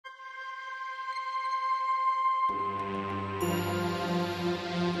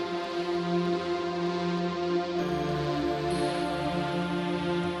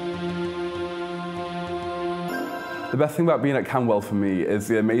best thing about being at Camberwell for me is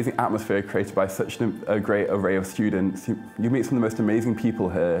the amazing atmosphere created by such a great array of students. You meet some of the most amazing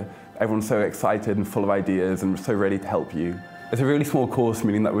people here. Everyone's so excited and full of ideas and so ready to help you. It's a really small course,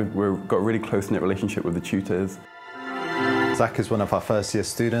 meaning that we've got a really close-knit relationship with the tutors. Xach is one of our first-year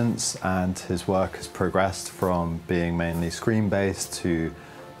students, and his work has progressed from being mainly screen-based to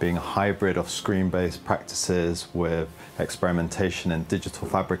being a hybrid of screen-based practices with experimentation in digital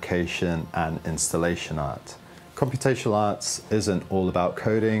fabrication and installation art. Computational arts isn't all about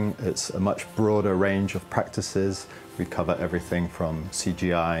coding, it's a much broader range of practices. We cover everything from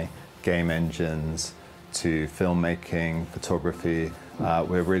CGI, game engines, to filmmaking, photography.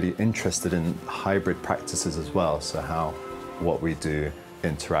 We're really interested in hybrid practices as well, so how what we do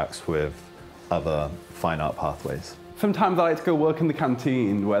interacts with other fine art pathways. Sometimes I like to go work in the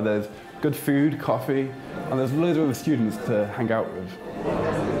canteen where there's good food, coffee, and there's loads of other students to hang out with.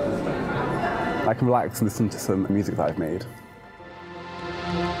 I can relax and listen to some music that I've made.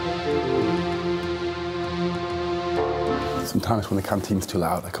 Sometimes when the canteen's too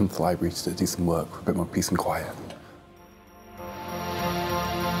loud, I come to the library to do some work for a bit more peace and quiet.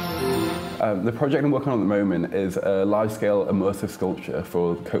 The project I'm working on at the moment is a large-scale immersive sculpture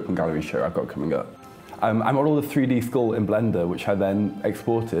for the Copeland Gallery show I've got coming up. I modeled a 3D skull in Blender, which I then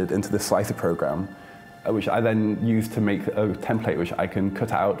exported into the slicer program, which I then used to make a template which I can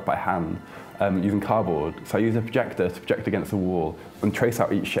cut out by hand using cardboard. So I use a projector to project against the wall and trace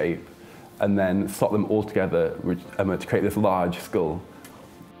out each shape, and then slot them all together to create this large skull.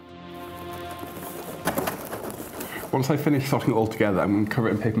 Once I finish slotting it all together, I'm going to cover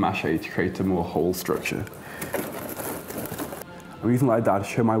it in paper mache to create a more whole structure. I'm using LiDAR to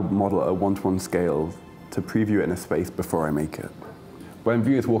show my model at a 1:1 scale to preview it in a space before I make it. When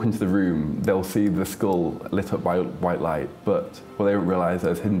viewers walk into the room, they'll see the skull lit up by white light, but what they don't realise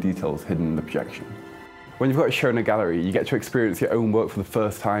there's hidden details hidden in the projection. When you've got a show in a gallery, you get to experience your own work for the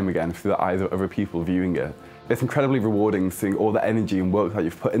first time again through the eyes of other people viewing it. It's incredibly rewarding seeing all the energy and work that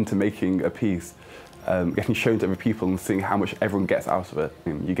you've put into making a piece, getting shown to other people and seeing how much everyone gets out of it.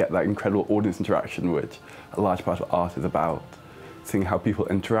 And you get that incredible audience interaction, which a large part of art is about. Seeing how people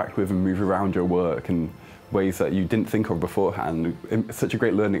interact with and move around your work in ways that you didn't think of beforehand. It's such a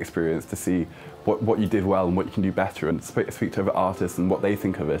great learning experience to see what you did well and what you can do better, and speak to other artists and what they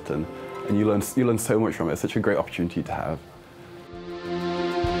think of it, and you learn so much from it. It's such a great opportunity to have.